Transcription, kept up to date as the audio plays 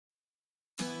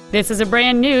This is a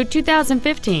brand new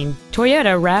 2015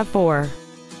 Toyota RAV4.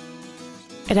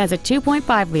 It has a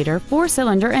 2.5-liter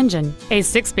four-cylinder engine, a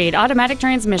 6-speed automatic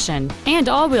transmission, and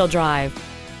all-wheel drive.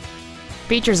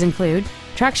 Features include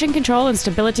traction control and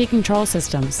stability control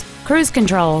systems, cruise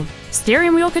control,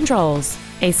 steering wheel controls,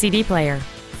 a CD player,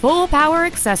 full power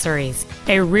accessories,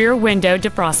 a rear window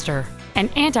defroster, an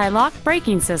anti-lock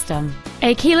braking system,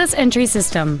 a keyless entry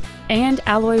system, and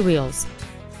alloy wheels.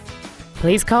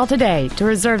 Please call today to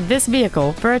reserve this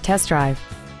vehicle for a test drive.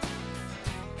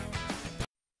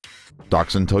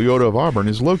 Doxon Toyota of Auburn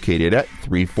is located at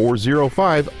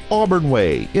 3405 Auburn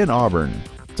Way in Auburn,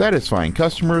 satisfying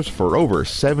customers for over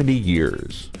 70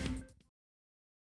 years.